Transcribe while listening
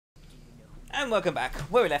And welcome back.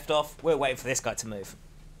 Where we left off, we're waiting for this guy to move.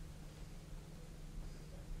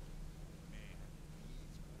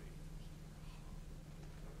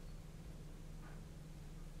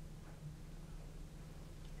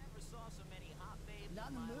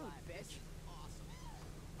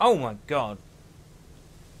 Oh my god.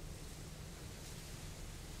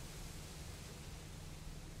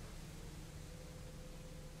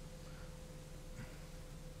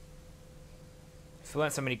 If there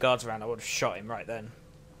weren't so many guards around, I would have shot him right then.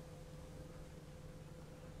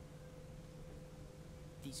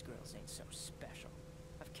 These girls ain't so special.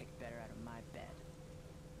 I've kicked better out of my bed.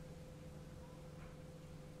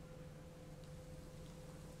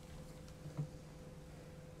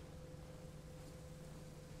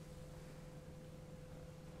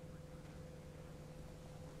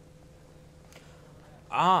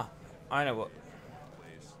 Ah, I know what.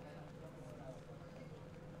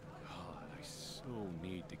 I so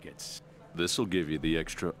need to get. This'll give you the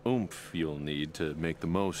extra oomph you'll need to make the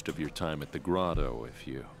most of your time at the grotto, if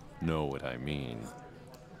you know what I mean.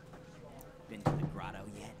 Been to the grotto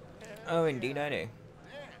yet? Oh, indeed I do.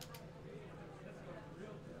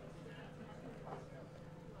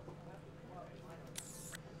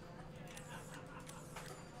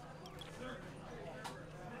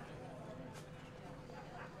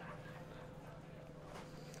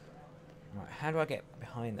 Right, how do I get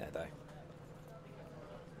behind there, though?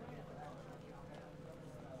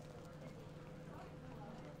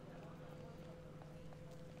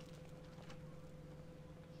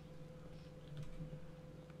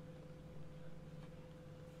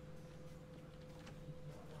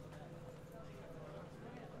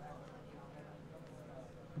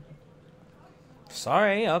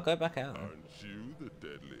 Sorry, I'll go back out. Aren't you the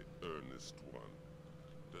deadly earnest one?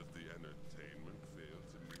 Does the entertainment fail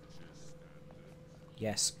to meet your standards?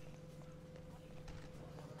 Yes.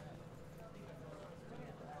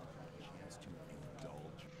 Chance to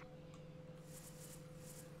indulge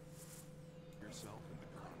yourself in the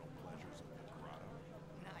carnal pleasures of the grotto?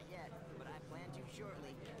 Not yet, but I plan to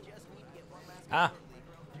shortly. Just need to get one last Ah.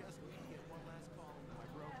 Just need to get one last call from my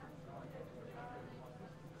broker.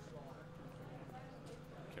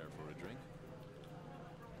 Care for a drink?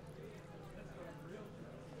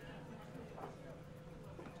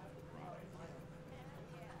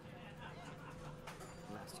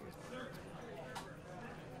 Last year's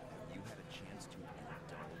You had a chance to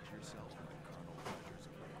indulge yourself in the carnal pleasures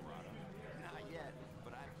of the grotto? Not yet,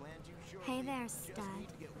 but I plan to shortly. Hey there, Just stud. need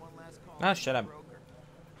to get one last call Ah, from shut my up. broker.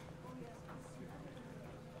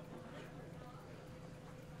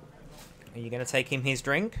 Are you going to take him his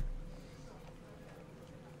drink?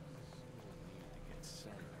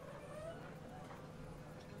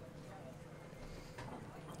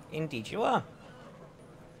 Indeed you are.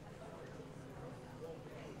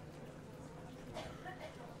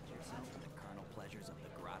 Yourself in the carnal pleasures of the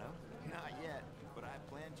grotto? Not yet, but I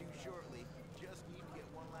plan to shortly. Just need to get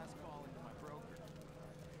one last call into my broker.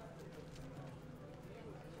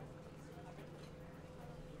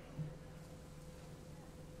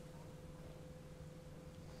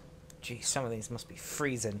 Gee, some of these must be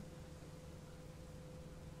freezing.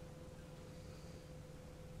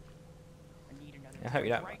 I need another I hope you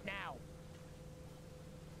don't. right now.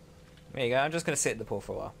 There you go, I'm just going to sit in the pool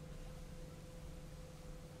for a while.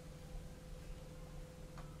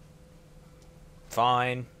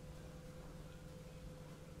 Fine.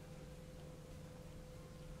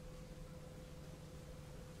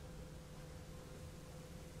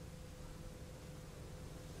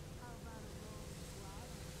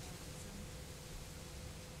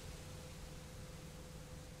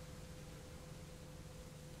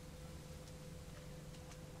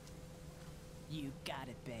 You got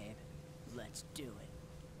it, babe. Let's do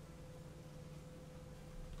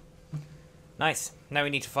it. Nice. Now we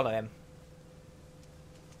need to follow him.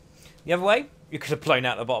 The other way, you could have blown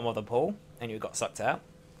out the bottom of the pool and you got sucked out.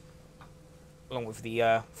 Along with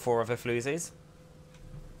the 4 other floozies.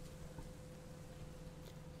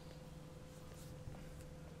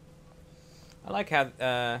 I like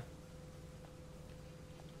how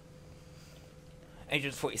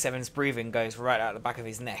Agent 47's breathing goes right out the back of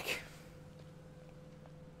his neck.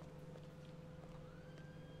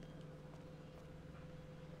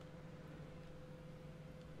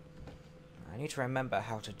 I need to remember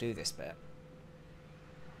how to do this bit.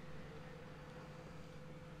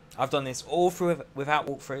 I've done this all through without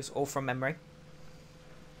walkthroughs, all from memory.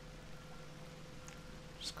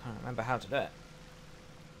 Just can't remember how to do it.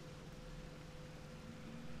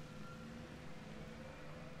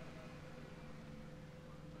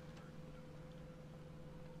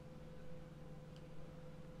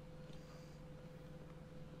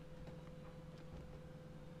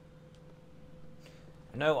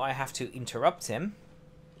 I know I have to interrupt him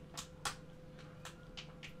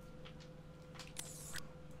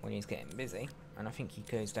when he's getting busy, and I think he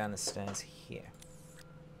goes down the stairs here.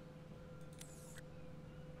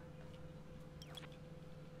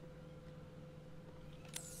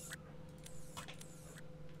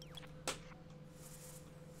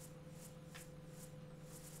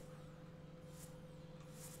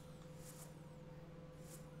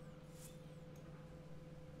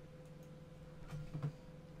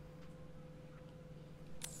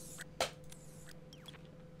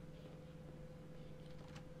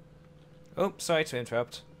 Oh, sorry to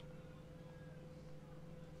interrupt.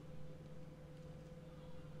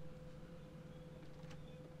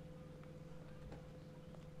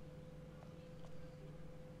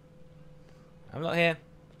 I'm not here.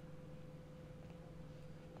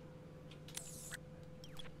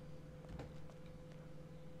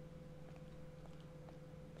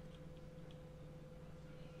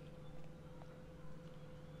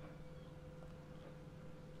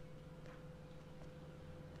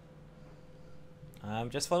 I'm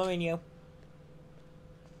just following you.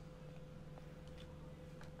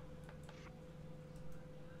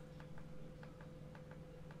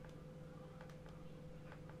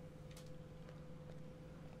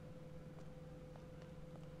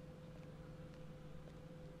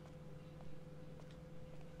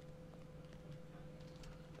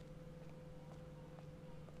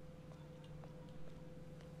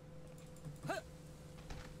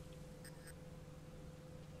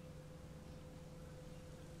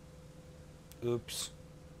 Oops.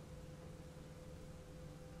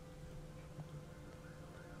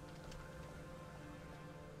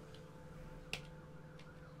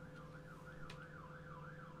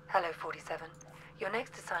 Hello, 47. Your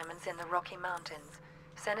next assignment's in the Rocky Mountains.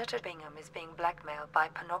 Senator Bingham is being blackmailed by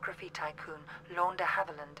pornography tycoon Lorne de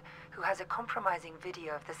Havilland, who has a compromising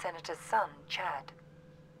video of the senator's son, Chad.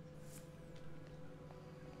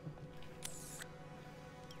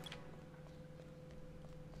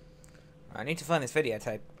 I need to find this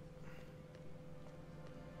videotape.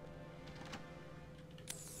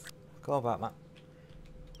 Go about that.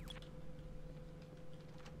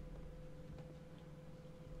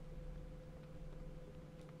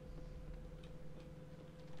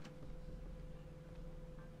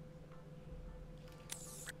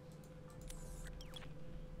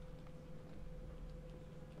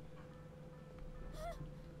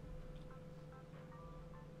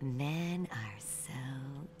 Men are so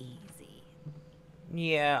easy.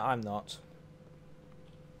 Yeah, I'm not.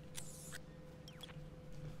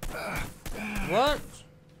 What?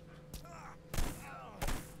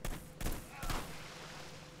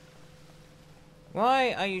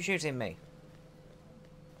 Why are you shooting me?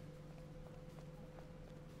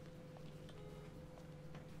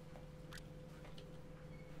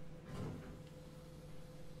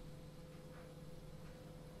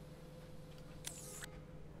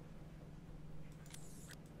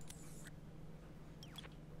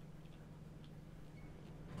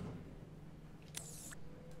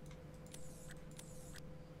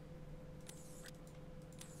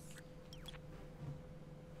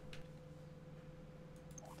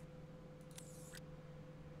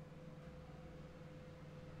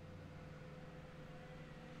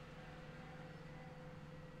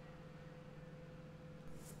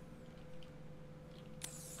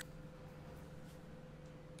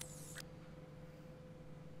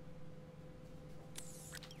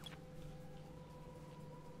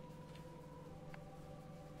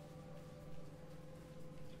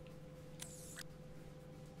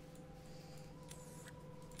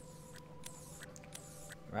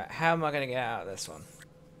 Right, how am I going to get out of this one?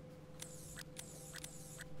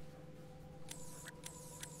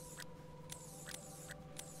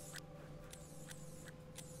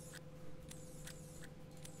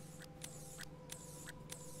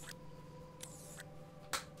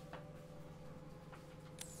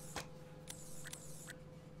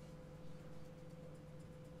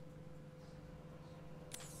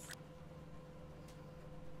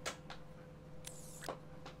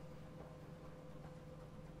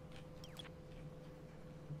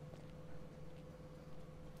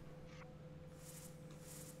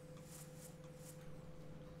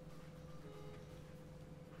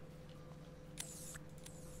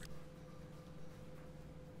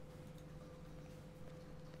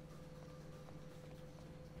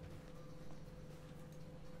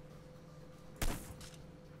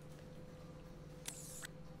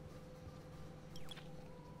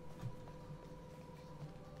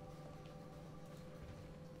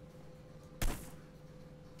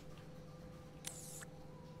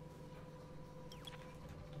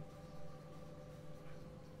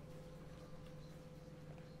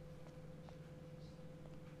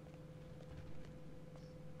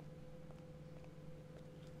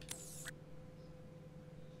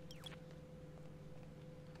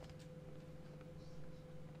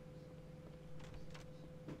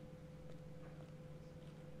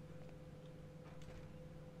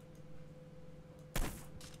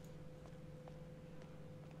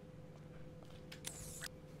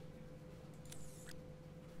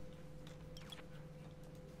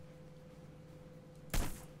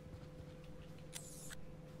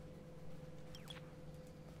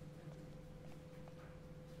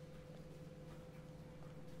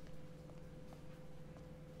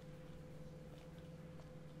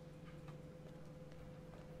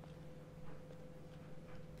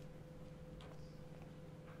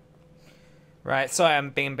 Right, sorry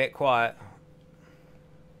I'm being a bit quiet.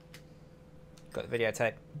 Got the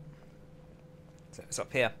videotape. So it's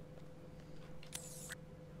up here.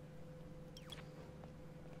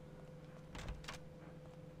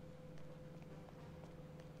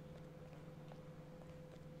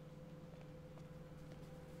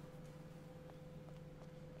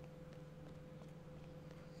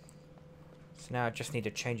 So now I just need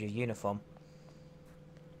to change your uniform.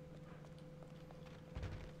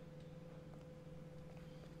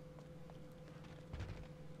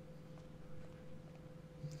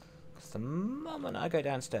 Because the moment I go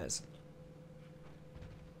downstairs,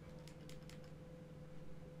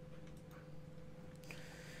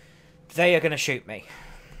 they are going to shoot me.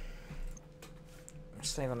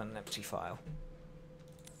 Save on an empty file.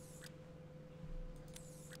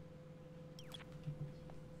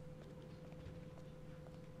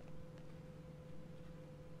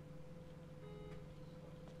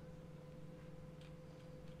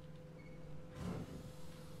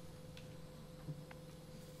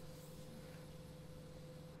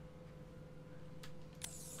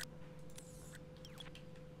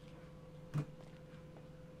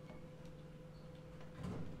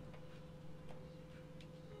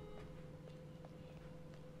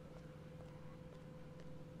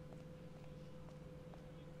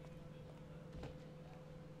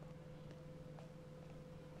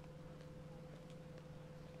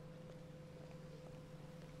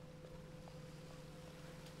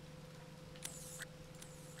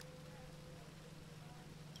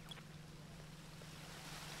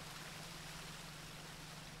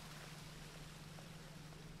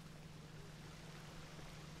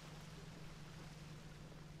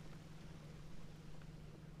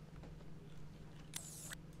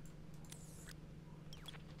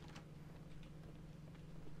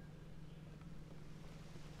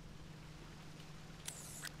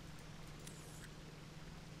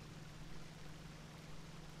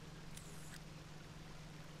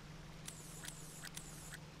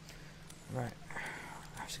 Right.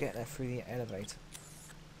 I have to get there through the elevator.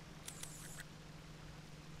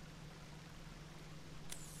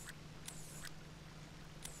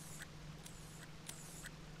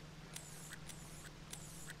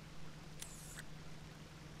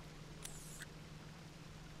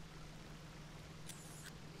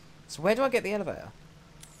 So where do I get the elevator?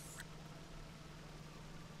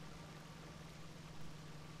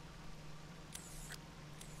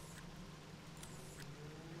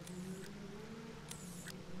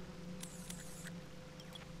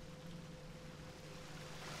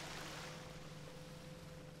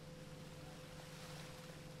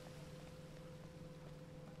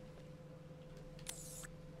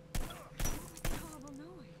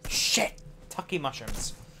 Shit! Tucky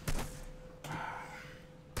mushrooms.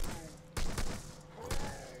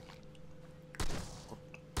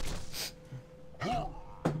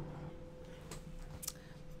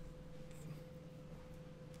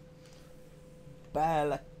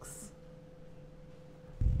 Balex.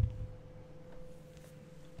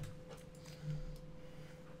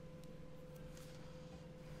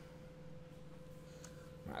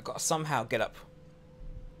 I've got to somehow get up.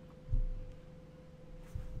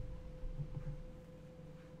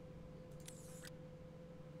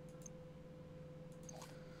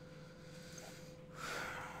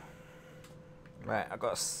 Right, I've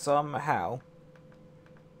got to somehow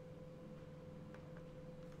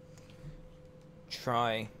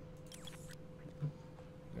try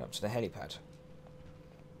get up to the helipad,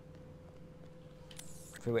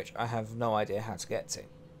 for which I have no idea how to get to.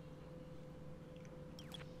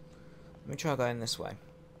 Let me try going this way.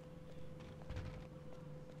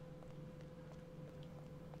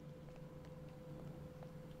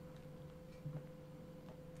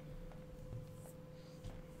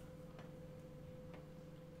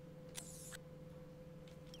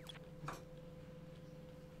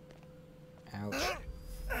 Ouch.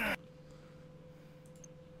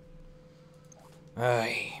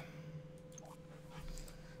 Aye.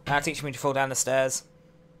 Now teaching me to fall down the stairs.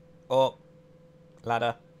 Or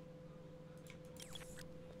ladder.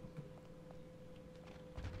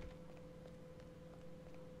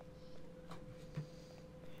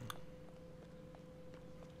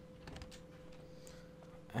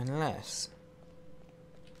 Unless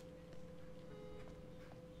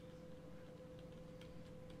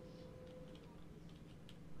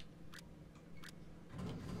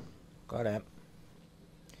got it.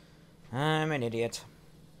 I'm an idiot.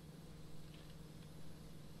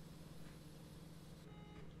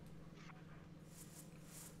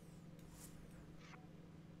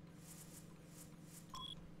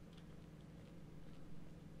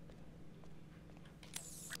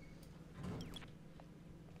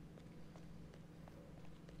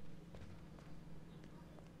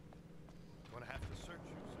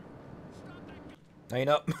 No, you're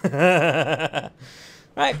not.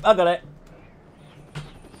 Right, I got it.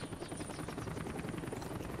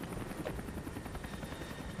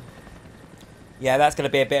 Yeah, that's going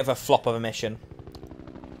to be a bit of a flop of a mission.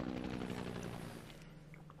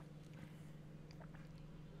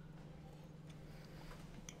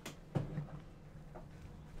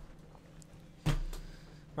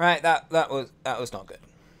 Right, that was not good.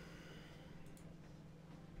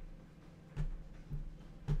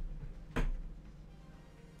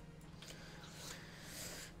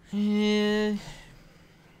 Yeah.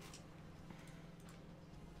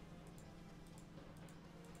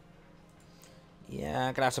 Yeah,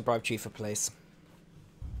 I'm gonna have to bribe Chief of Police.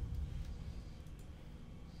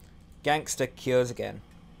 Gangster cures again.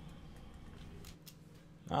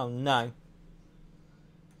 Oh no.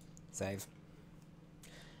 Save.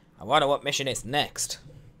 I wonder what mission is next.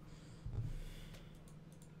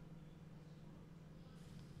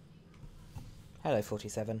 Hello,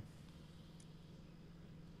 47.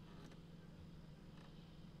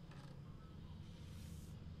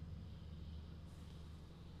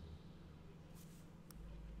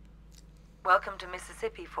 Welcome to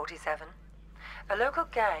Mississippi, 47. A local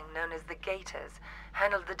gang known as the Gators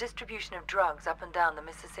handled the distribution of drugs up and down the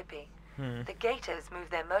Mississippi. The Gators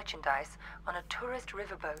move their merchandise on a tourist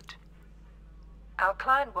riverboat. Our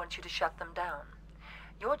client wants you to shut them down.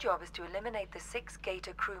 Your job is to eliminate the 6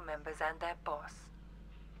 Gator crew members and their boss.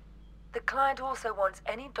 The client also wants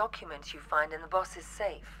any documents you find in the boss's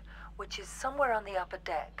safe, which is somewhere on the upper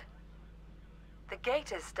deck. The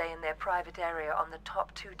Gators stay in their private area on the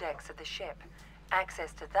top 2 decks of the ship.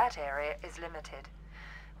 Access to that area is limited.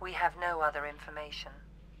 We have no other information.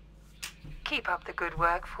 Keep up the good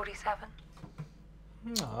work, 47.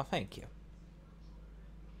 Oh, thank you.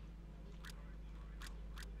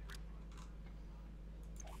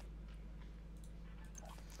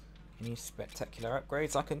 Any spectacular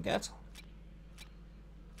upgrades I can get?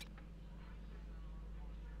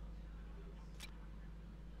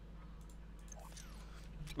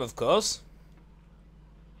 Of course.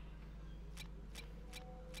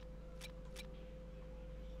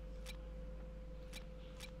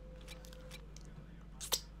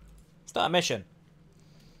 Start a mission.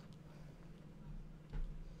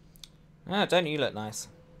 Ah, don't you look nice?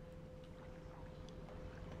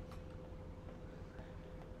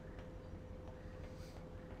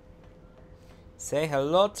 Say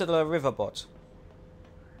hello to the riverbot.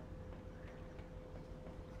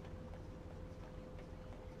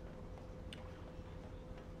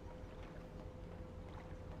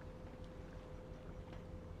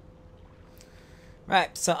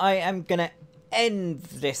 Right, so I am gonna end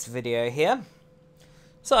this video here.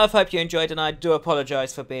 So I hope you enjoyed, and I do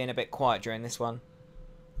apologise for being a bit quiet during this one.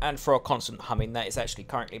 And for a constant humming. That is actually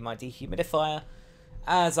currently my dehumidifier,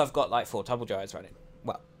 as I've got like 4 tumble dryers running.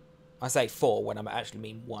 Well, I say 4 when I actually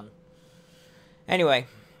mean 1. Anyway,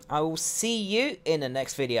 I will see you in the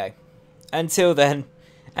next video. Until then,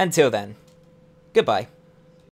 goodbye.